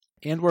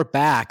And we're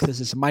back. This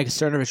is Mike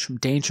Cernovich from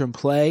Danger and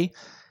Play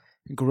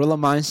and Gorilla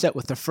Mindset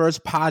with the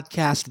first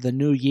podcast of the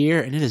new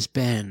year. And it has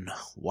been,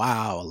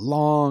 a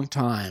long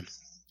time.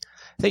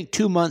 I think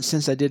 2 months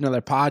since I did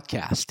another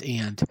podcast.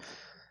 And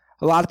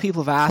a lot of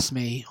people have asked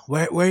me,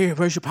 where's your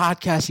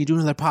podcast? You doing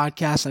another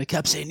podcast? And I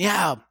kept saying,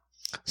 yeah,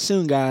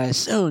 soon, guys,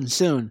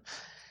 soon.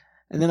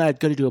 And then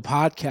I'd go to do a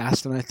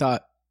podcast and I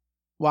thought,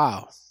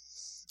 wow,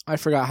 I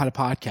forgot how to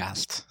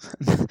podcast.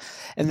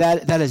 And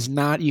that is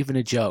not even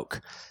a joke.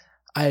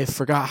 I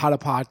forgot how to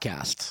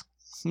podcast.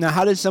 Now,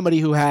 how did somebody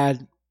who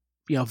had,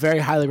 very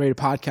highly rated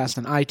podcast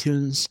on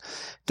iTunes,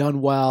 done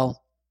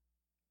well,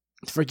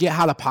 forget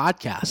how to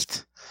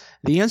podcast?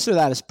 The answer to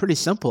that is pretty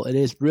simple. It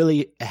is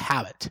really a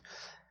habit.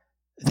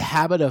 The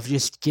habit of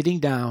just getting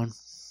down,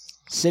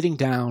 sitting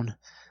down,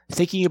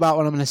 thinking about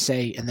what I'm going to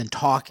say, and then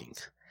talking.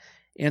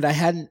 And I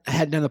hadn't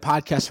done the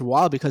podcast for a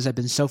while because I've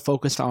been so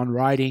focused on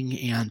writing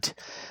and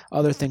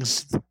other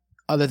things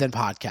other than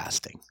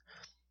podcasting.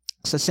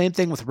 So same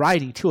thing with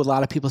writing too. A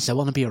lot of people say,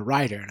 well, to be a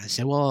writer. And I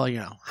say, well,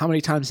 how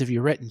many times have you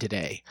written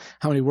today?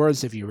 How many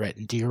words have you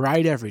written? Do you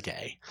write every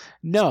day?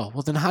 No.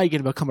 Well, then how are you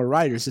going to become a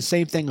writer? It's the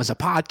same thing as a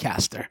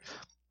podcaster.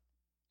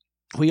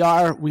 We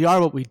are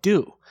what we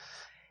do.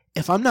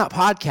 If I'm not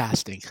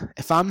podcasting,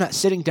 if I'm not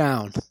sitting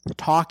down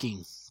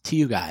talking to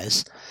you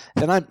guys,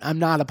 then I'm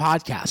not a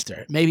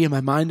podcaster. Maybe in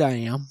my mind I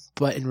am,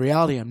 but in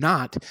reality I'm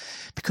not,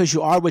 because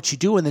you are what you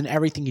do, and then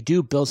everything you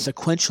do builds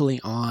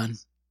sequentially on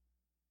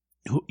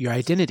your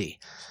identity.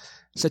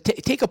 So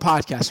take a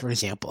podcast, for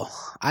example.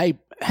 I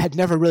had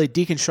never really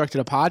deconstructed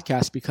a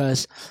podcast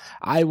because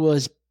I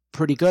was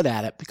pretty good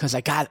at it because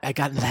I got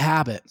into the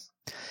habit.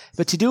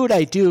 But to do what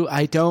I do,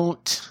 I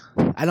don't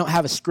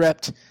have a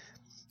script.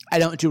 I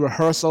don't do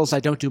rehearsals. I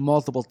don't do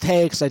multiple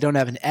takes. I don't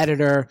have an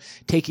editor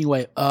taking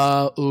away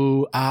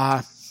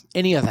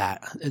any of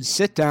that. And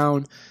sit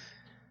down,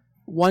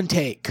 one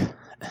take.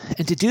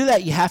 And to do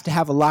that, you have to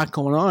have a lot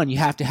going on. You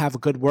have to have a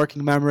good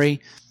working memory.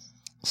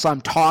 So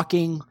I'm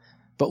talking,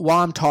 but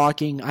while I'm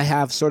talking, I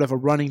have sort of a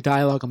running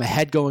dialogue in my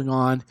head going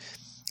on.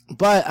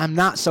 But I'm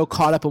not so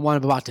caught up in what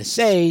I'm about to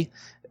say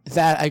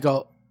that I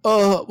go,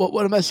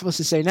 what am I supposed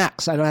to say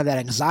next? I don't have that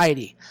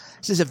anxiety.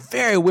 This is a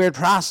very weird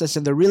process,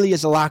 and there really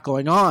is a lot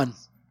going on.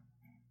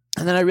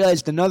 And then I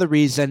realized another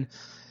reason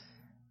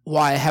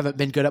why I haven't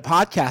been good at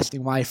podcasting,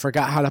 why I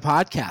forgot how to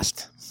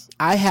podcast.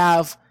 I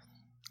have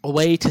a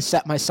way to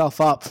set myself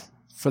up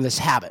for this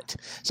habit.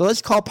 So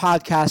let's call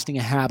podcasting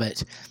a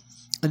habit.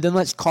 And then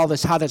let's call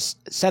this how to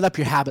set up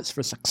your habits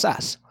for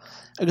success.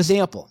 An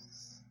example,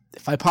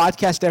 if I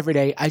podcast every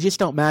day, I just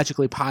don't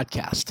magically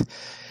podcast.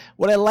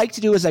 What I like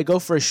to do is I go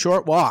for a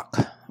short walk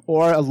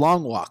or a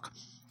long walk.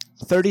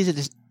 30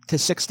 to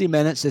 60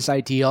 minutes is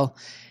ideal.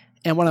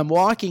 And when I'm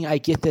walking, I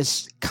get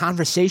this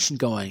conversation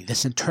going,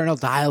 this internal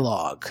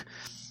dialogue.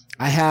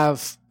 I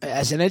have,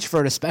 as an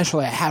introvert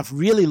especially, I have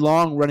really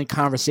long running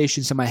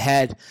conversations in my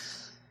head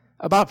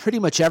about pretty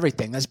much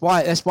everything. That's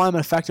why I'm an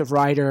effective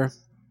writer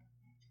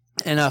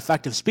and an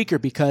effective speaker,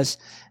 because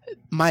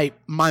my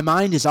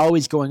mind is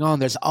always going on.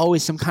 There's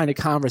always some kind of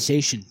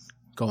conversation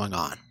going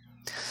on.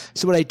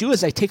 So what I do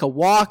is I take a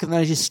walk, and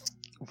then I just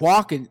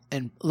walk and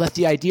let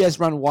the ideas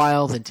run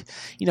wild and,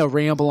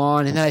 ramble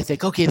on. And then I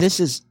think, okay, this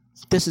is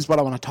what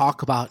I want to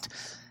talk about.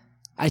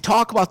 I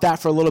talk about that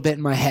for a little bit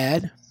in my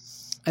head,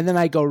 and then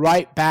I go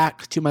right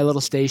back to my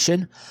little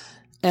station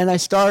and I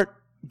start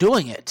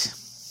doing it.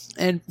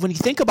 And when you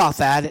think about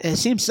that, it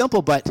seems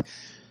simple, but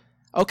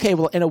okay,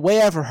 well, in a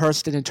way I've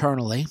rehearsed it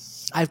internally.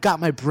 I've got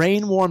my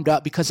brain warmed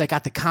up because I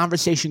got the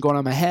conversation going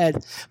on in my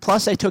head.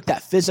 Plus, I took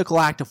that physical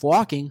act of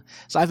walking,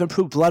 so I've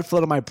improved blood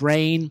flow to my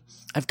brain.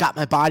 I've got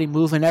my body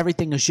moving.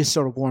 Everything is just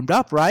sort of warmed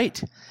up,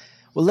 right?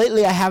 Well,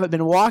 lately I haven't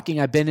been walking.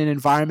 I've been in an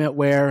environment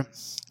where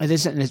it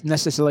isn't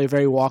necessarily a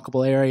very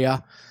walkable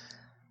area.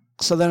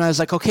 So then I was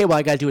like, okay, well,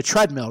 I got to do a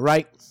treadmill,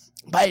 right?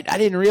 But I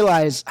didn't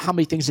realize how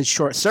many things had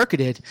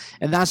short-circuited,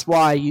 and that's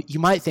why you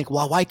might think,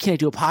 well, why can't I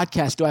do a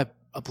podcast? Do I have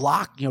a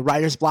block,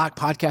 writer's block,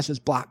 podcaster's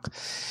block?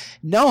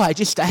 No, I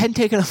hadn't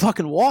taken a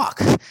fucking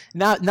walk.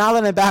 Now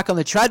that I'm back on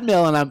the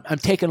treadmill and I'm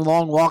taking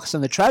long walks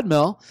on the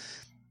treadmill,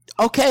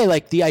 okay,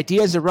 like the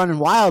ideas are running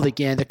wild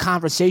again. The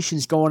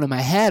conversation's going in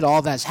my head.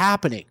 All that's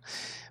happening.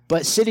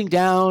 But sitting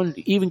down,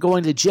 even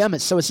going to the gym,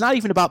 it's not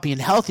even about being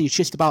healthy. It's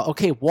just about,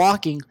 okay,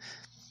 walking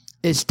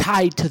is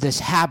tied to this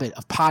habit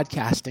of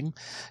podcasting.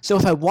 So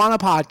if I want a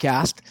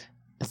podcast,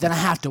 then I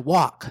have to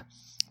walk.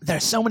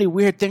 There's so many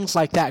weird things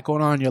like that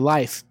going on in your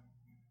life.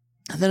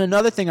 And then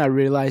another thing I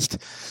realized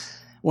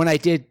when I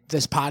did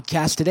this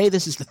podcast today,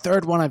 this is the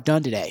third one I've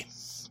done today.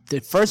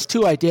 The first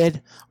two I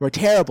did were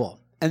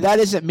terrible. And that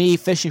isn't me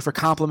fishing for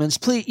compliments.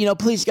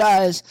 Please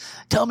guys,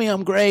 tell me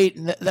I'm great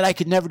and that I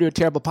could never do a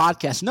terrible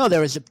podcast. No, they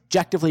was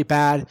objectively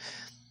bad.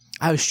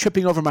 I was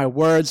tripping over my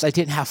words. I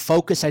didn't have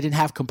focus. I didn't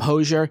have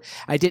composure.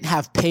 I didn't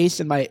have pace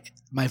in my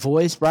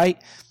voice,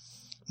 right?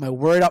 My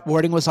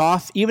wording was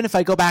off. Even if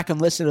I go back and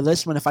listen to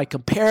this one, if I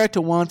compare it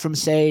to one from,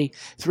 say,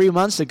 3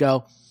 months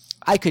ago,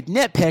 I could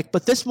nitpick,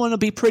 but this one will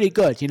be pretty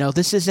good.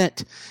 This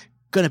isn't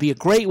going to be a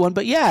great one,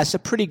 but yeah, it's a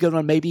pretty good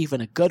one, maybe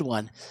even a good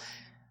one.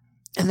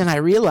 And then I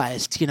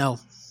realized,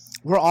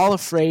 we're all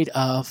afraid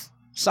of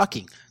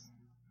sucking.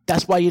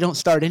 That's why you don't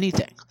start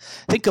anything.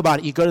 Think about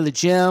it. You go to the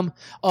gym.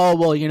 Oh,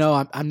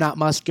 well, I'm not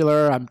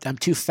muscular. I'm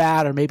too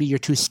fat, or maybe you're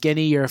too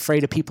skinny. You're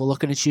afraid of people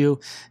looking at you.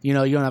 You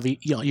don't have,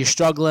 you're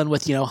struggling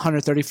with,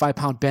 135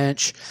 pound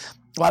bench.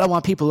 Well, I don't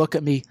want people to look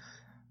at me.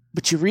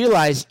 But you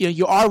realize,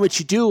 you are what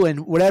you do,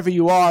 and whatever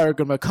you are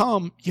going to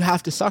become, you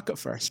have to suck at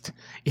first.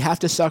 You have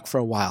to suck for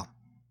a while.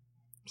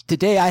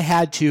 Today I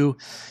had to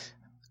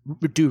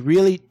do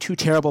really 2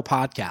 terrible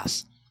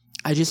podcasts.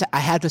 I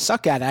had to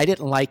suck at it. I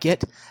didn't like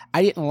it.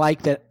 I didn't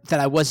like that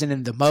I wasn't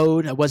in the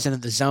mode. I wasn't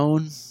in the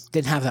zone.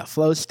 Didn't have that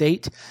flow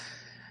state.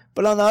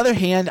 But on the other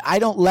hand, I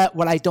don't let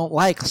what I don't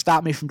like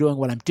stop me from doing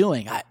what I'm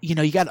doing.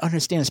 You got to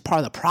understand it's part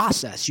of the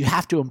process. You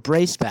have to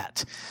embrace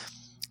that.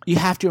 You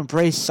have to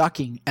embrace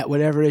sucking at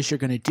whatever it is you're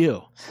going to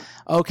do.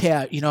 Okay,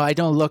 I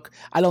don't look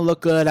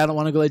good. I don't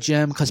want to go to the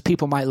gym because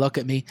people might look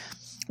at me.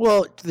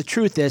 Well, the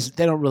truth is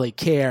they don't really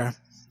care.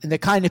 And the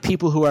kind of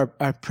people who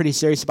are pretty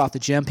serious about the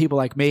gym, people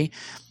like me,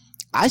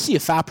 I see a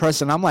fat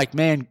person, I'm like,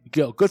 man,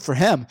 good for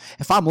him.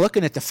 If I'm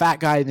looking at the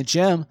fat guy in the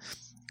gym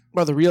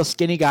or the real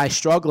skinny guy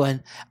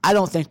struggling, I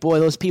don't think,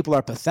 boy, those people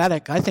are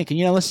pathetic. I think,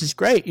 this is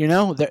great.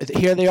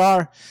 Here they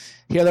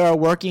are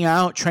working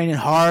out, training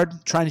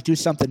hard, trying to do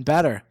something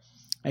better.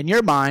 In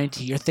your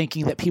mind, you're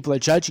thinking that people are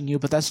judging you,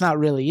 but that's not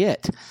really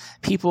it.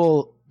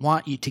 People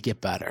want you to get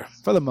better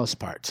for the most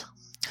part.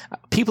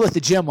 People at the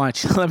gym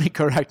want you, let me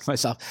correct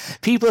myself.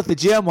 People at the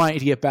gym want you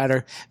to get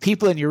better.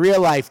 People in your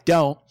real life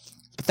don't.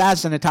 But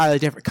that's an entirely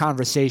different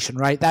conversation,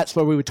 right? That's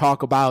where we would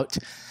talk about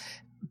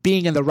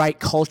being in the right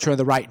culture,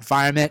 the right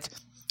environment.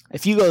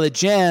 If you go to the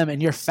gym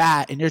and you're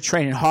fat and you're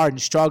training hard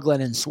and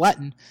struggling and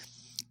sweating,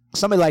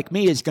 somebody like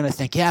me is going to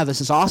think, yeah, this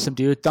is awesome,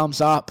 dude,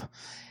 thumbs up.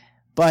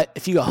 But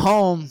if you go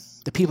home,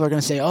 the people are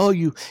going to say, oh,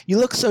 you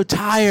look so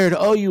tired.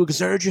 Oh, you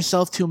exert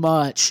yourself too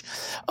much.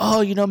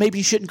 Oh, maybe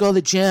you shouldn't go to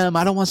the gym.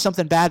 I don't want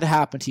something bad to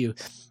happen to you.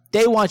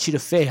 They want you to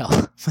fail.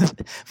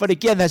 But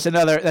again, that's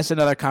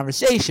another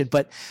conversation.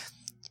 But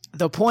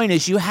the point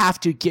is you have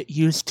to get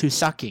used to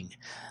sucking.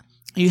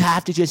 You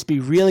have to just be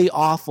really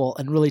awful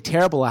and really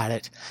terrible at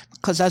it,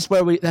 because that's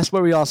where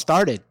we all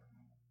started.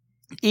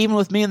 Even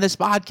with me in this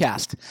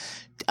podcast,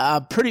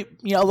 a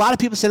lot of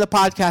people say the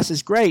podcast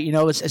is great.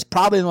 It's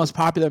probably the most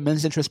popular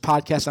men's interest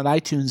podcast on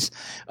iTunes,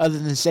 other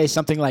than say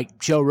something like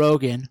Joe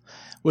Rogan,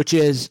 which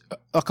is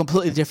a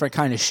completely different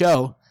kind of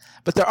show.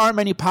 But there aren't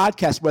many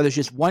podcasts where there's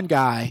just one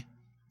guy,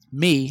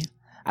 me.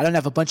 I don't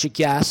have a bunch of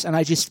guests, and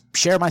I just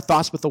share my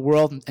thoughts with the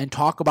world and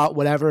talk about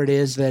whatever it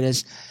is that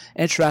is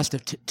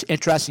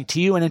interesting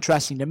to you and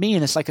interesting to me,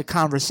 and it's like a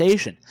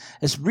conversation.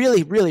 It's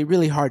really, really,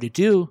 really hard to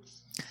do.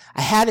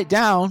 I had it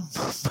down,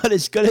 but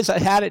as good as I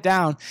had it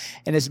down,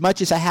 and as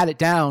much as I had it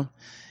down,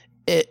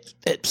 it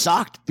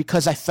sucked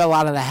because I fell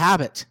out of the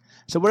habit.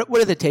 So what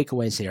are the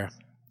takeaways here?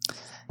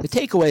 The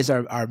takeaways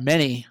are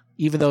many,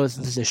 even though this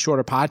is a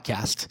shorter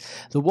podcast.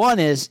 The one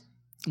is,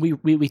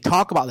 we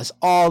talk about this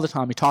all the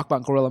time. We talk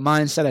about Gorilla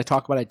Mindset. I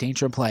talk about it,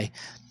 Danger in Play.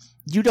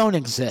 You don't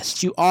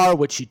exist. You are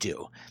what you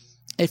do.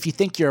 If you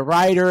think you're a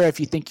writer, if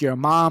you think you're a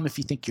mom, if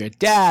you think you're a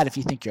dad, if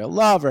you think you're a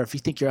lover, if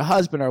you think you're a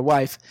husband or a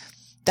wife,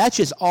 that's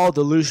just all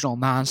delusional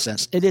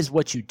nonsense. It is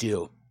what you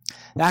do.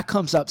 That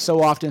comes up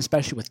so often,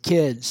 especially with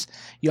kids.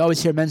 You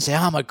always hear men say,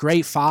 I'm a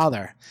great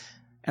father.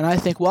 And I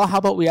think, well, how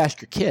about we ask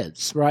your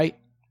kids, right?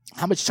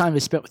 How much time have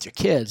you spent with your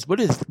kids? What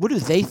do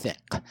they think?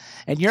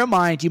 In your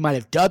mind, you might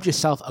have dubbed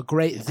yourself a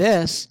great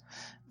this,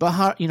 but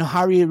how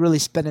are you really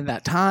spending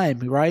that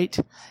time, right?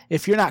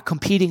 If you're not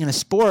competing in a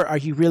sport, are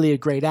you really a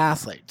great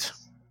athlete?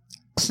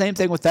 Same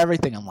thing with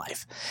everything in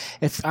life.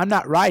 If I'm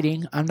not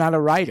writing, I'm not a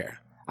writer.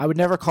 I would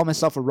never call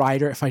myself a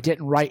writer if I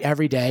didn't write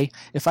every day,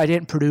 if I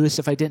didn't produce,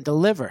 if I didn't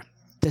deliver.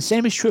 The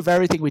same is true of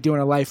everything we do in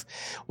our life,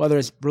 whether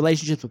it's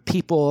relationships with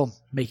people,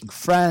 making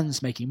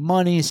friends, making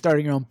money,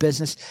 starting your own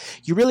business.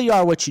 You really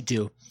are what you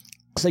do.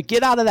 So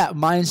get out of that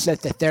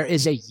mindset that there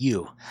is a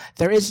you.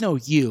 There is no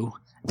you.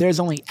 There is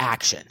only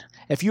action.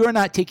 If you are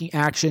not taking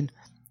action,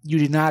 you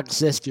do not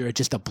exist. You're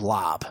just a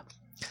blob.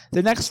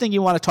 The next thing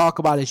you want to talk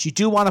about is you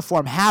do want to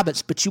form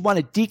habits, but you want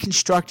to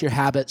deconstruct your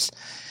habits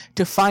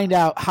to find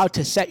out how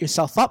to set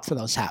yourself up for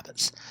those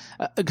habits.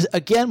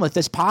 Again, with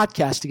this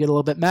podcast, to get a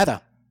little bit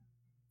meta.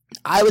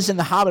 I was in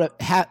the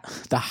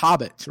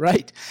habit,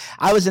 right?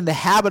 I was in the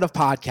habit of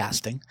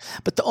podcasting,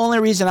 but the only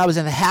reason I was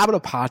in the habit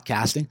of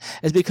podcasting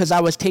is because I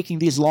was taking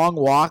these long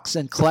walks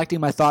and collecting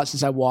my thoughts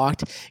as I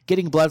walked,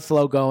 getting blood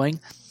flow going,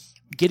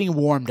 getting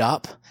warmed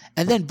up,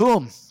 and then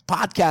boom,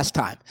 podcast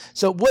time.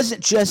 So it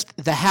wasn't just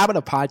the habit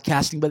of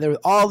podcasting, but there were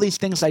all these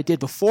things I did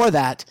before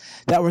that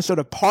were sort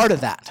of part of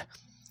that.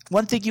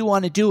 One thing you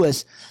want to do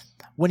is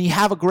when you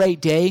have a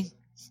great day,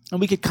 and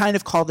we could kind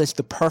of call this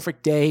the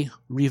perfect day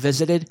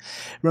revisited.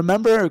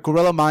 Remember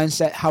Gorilla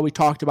Mindset, how we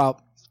talked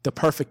about the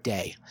perfect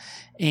day.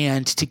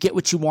 And to get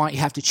what you want, you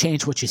have to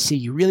change what you see.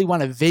 You really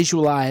want to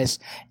visualize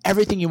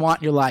everything you want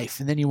in your life,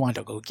 and then you want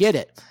to go get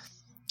it.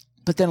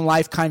 But then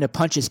life kind of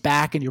punches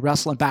back, and you're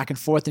wrestling back and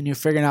forth, and you're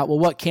figuring out, well,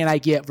 what can I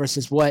get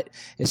versus what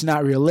is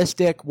not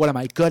realistic? What am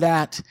I good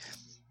at?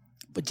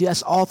 But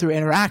that's all through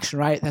interaction,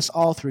 right? That's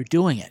all through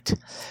doing it.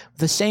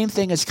 The same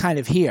thing is kind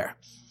of here.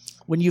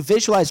 When you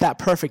visualize that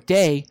perfect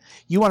day,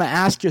 you want to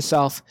ask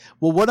yourself,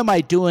 well, what am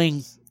I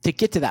doing to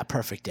get to that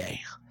perfect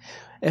day?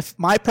 If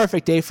my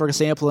perfect day, for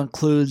example,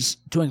 includes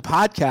doing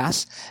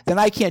podcasts, then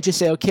I can't just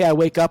say, okay, I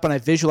wake up and I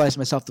visualize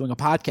myself doing a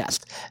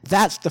podcast.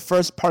 That's the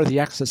first part of the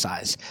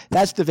exercise.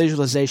 That's the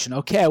visualization.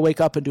 Okay, I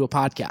wake up and do a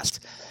podcast.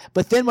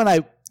 But then when I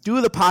do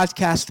the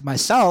podcast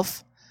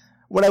myself,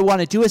 what I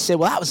want to do is say,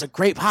 well, that was a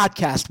great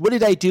podcast. What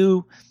did I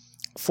do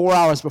 4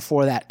 hours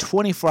before that,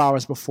 24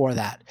 hours before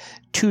that,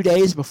 2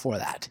 days before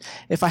that?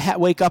 If I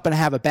wake up and I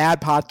have a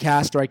bad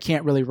podcast or I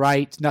can't really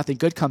write, nothing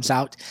good comes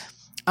out,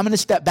 I'm going to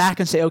step back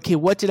and say, okay,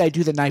 what did I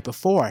do the night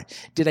before?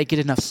 Did I get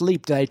enough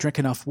sleep? Did I drink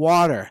enough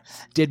water?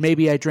 Did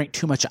maybe I drink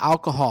too much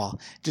alcohol?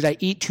 Did I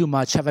eat too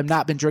much? Have I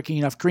not been drinking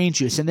enough green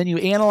juice? And then you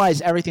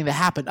analyze everything that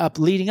happened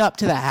leading up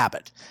to that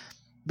habit.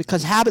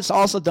 Because habits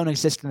also don't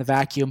exist in the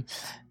vacuum.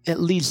 It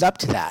leads up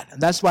to that.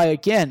 And that's why,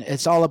 again,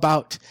 it's all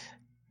about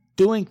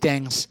doing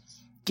things,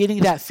 getting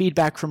that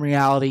feedback from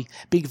reality,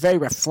 being very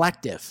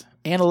reflective,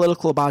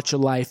 analytical about your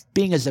life,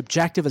 being as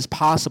objective as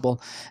possible,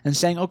 and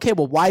saying, okay,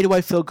 well, why do I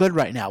feel good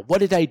right now? What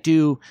did I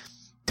do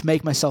to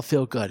make myself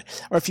feel good?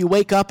 Or if you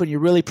wake up and you're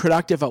really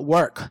productive at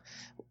work,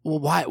 well,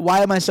 why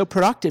am I so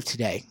productive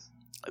today?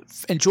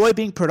 Enjoy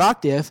being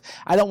productive.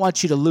 I don't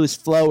want you to lose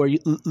flow or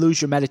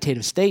lose your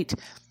meditative state.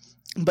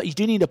 But you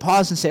do need to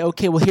pause and say,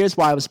 okay, well, here's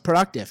why I was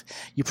productive.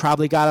 You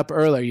probably got up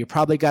earlier. You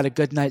probably got a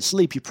good night's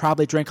sleep. You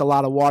probably drank a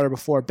lot of water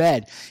before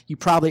bed. You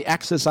probably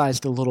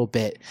exercised a little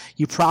bit.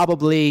 You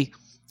probably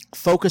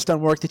focused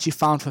on work that you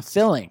found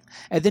fulfilling.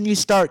 And then you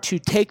start to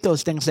take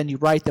those things and you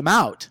write them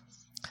out.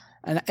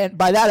 And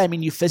by that, I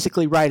mean you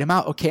physically write them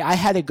out. Okay, I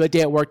had a good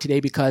day at work today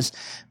because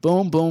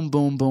boom, boom,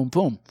 boom, boom,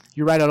 boom.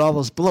 You write out all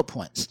those bullet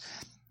points.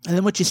 And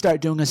then what you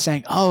start doing is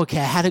saying, oh, okay,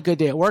 I had a good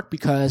day at work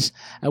because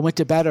I went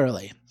to bed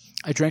early.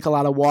 I drank a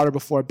lot of water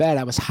before bed.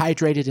 I was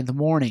hydrated in the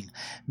morning.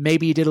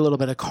 Maybe you did a little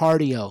bit of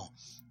cardio.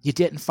 You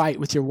didn't fight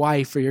with your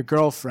wife or your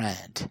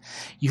girlfriend.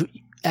 You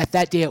at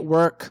that day at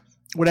work,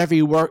 whatever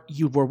you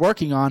were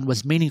working on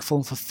was meaningful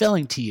and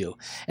fulfilling to you.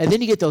 And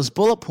then you get those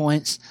bullet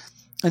points,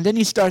 and then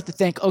you start to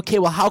think, okay,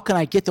 well, how can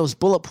I get those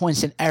bullet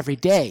points in every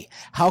day?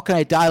 How can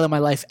I dial in my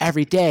life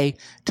every day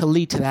to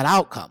lead to that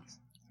outcome?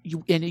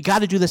 And you got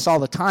to do this all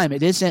the time.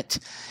 It isn't,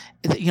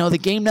 the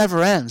game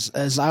never ends,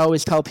 as I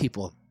always tell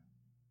people.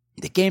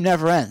 The game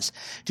never ends.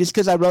 Just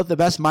because I wrote the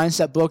best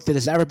mindset book that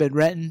has ever been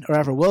written or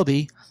ever will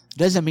be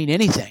doesn't mean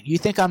anything. You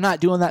think I'm not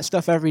doing that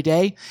stuff every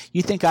day?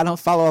 You think I don't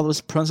follow all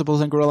those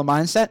principles in Gorilla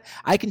Mindset?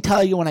 I can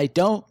tell you when I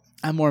don't,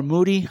 I'm more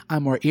moody,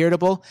 I'm more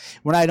irritable.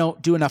 When I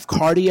don't do enough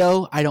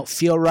cardio, I don't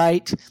feel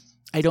right.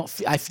 I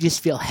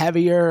just feel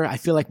heavier. I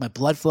feel like my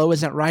blood flow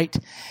isn't right.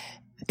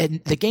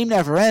 And the game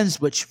never ends,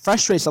 which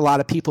frustrates a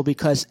lot of people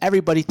because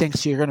everybody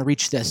thinks you're going to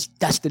reach this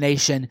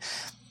destination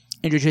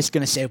and you're just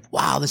going to say,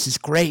 wow, this is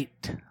great.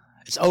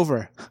 It's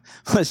over.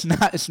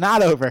 It's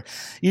not over.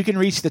 You can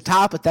reach the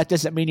top, but that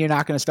doesn't mean you're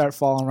not going to start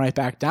falling right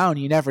back down.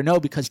 You never know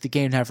because the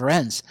game never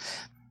ends.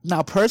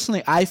 Now,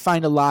 personally, I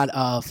find a lot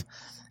of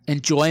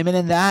enjoyment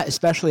in that,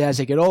 especially as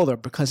I get older,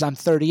 because I'm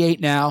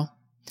 38 now.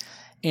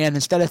 And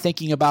instead of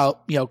thinking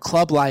about,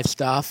 club life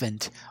stuff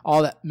and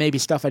all that maybe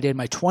stuff I did in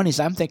my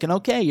 20s, I'm thinking,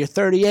 okay, you're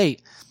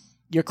 38.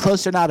 You're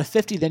closer now to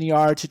 50 than you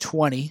are to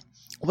 20.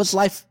 What's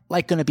life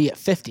like going to be at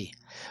 50?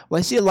 Well,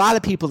 I see a lot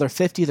of people, they're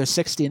 50, they're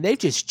 60, and they've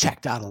just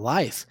checked out of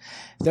life.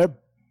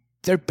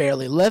 They're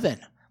barely living.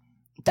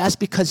 That's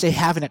because they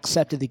haven't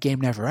accepted the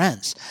game never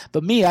ends.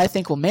 But me, I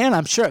think, well, man,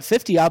 I'm sure at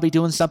 50 I'll be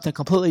doing something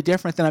completely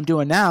different than I'm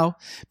doing now,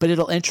 but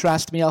it'll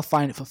interest me. I'll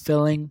find it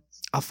fulfilling.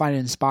 I'll find it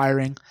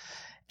inspiring.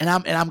 And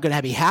I'm going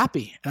to be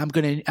happy, and I'm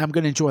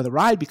going to enjoy the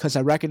ride because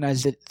I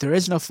recognize that there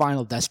is no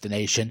final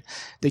destination.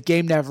 The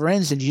game never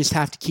ends, and you just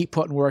have to keep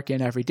putting work in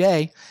every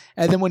day.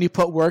 And then when you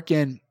put work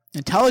in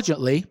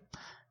intelligently,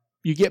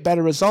 you get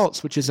better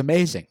results, which is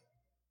amazing.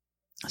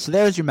 So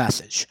there's your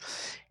message.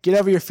 Get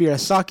over your fear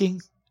of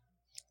sucking.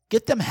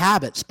 Get them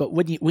habits, but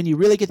when you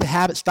really get the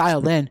habits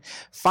dialed in,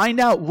 find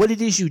out what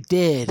it is you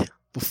did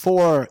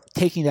before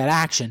taking that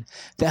action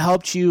that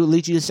helped you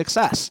lead you to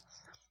success.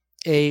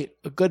 A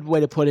good way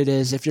to put it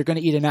is if you're going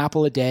to eat an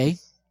apple a day,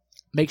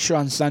 make sure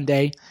on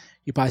Sunday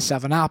you buy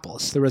 7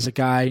 apples. There was a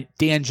guy,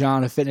 Dan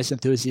John, a fitness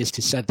enthusiast,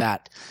 who said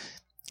that.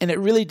 And it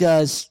really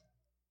does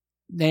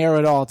narrow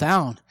it all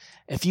down.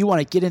 If you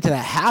want to get into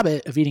that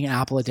habit of eating an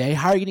apple a day,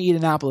 how are you going to eat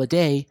an apple a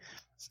day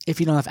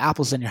if you don't have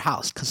apples in your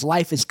house? Because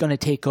life is going to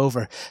take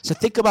over. So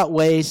think about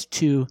ways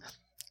to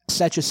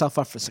set yourself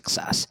up for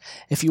success.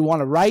 If you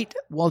want to write,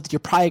 well, you're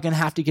probably going to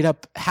have to get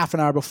up half an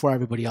hour before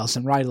everybody else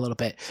and write a little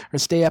bit, or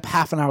stay up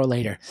half an hour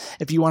later.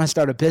 If you want to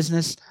start a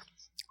business,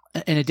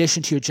 in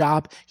addition to your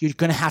job, you're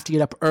going to have to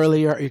get up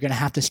earlier or you're going to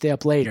have to stay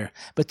up later.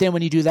 But then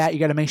when you do that, you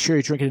got to make sure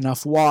you're drinking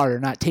enough water,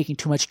 not taking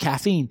too much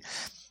caffeine.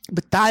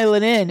 But dial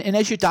it in. And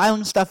as you're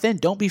dialing stuff in,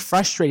 don't be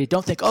frustrated.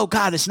 Don't think, oh,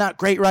 God, it's not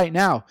great right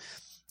now.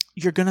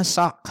 You're going to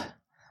suck.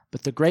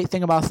 But the great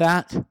thing about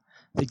that,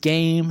 The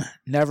game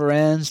never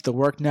ends. The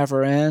work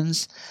never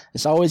ends.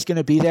 It's always going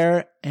to be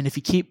there. And if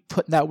you keep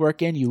putting that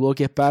work in, you will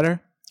get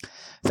better.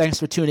 Thanks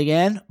for tuning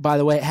in. By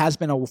the way, it has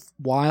been a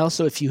while,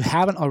 so if you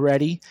haven't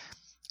already,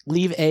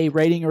 leave a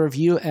rating or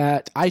review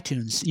at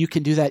iTunes. You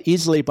can do that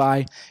easily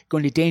by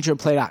going to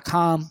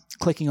dangerandplay.com,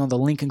 clicking on the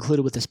link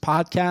included with this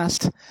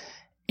podcast,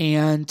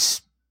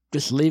 and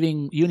just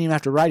leaving. You don't even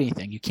have to write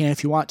anything. You can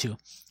if you want to.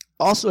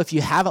 Also, if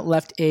you haven't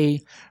left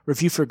a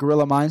review for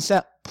Gorilla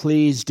Mindset,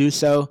 please do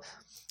so.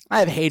 I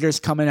have haters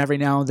come in every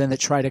now and then that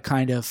try to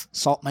kind of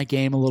salt my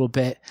game a little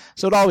bit.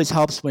 So it always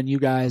helps when you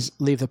guys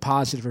leave the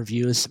positive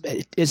reviews.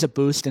 It is a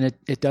boost, and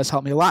it does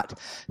help me a lot.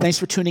 Thanks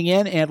for tuning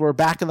in, and we're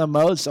back in the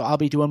mode, so I'll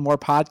be doing more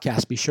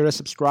podcasts. Be sure to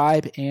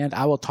subscribe, and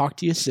I will talk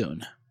to you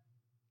soon.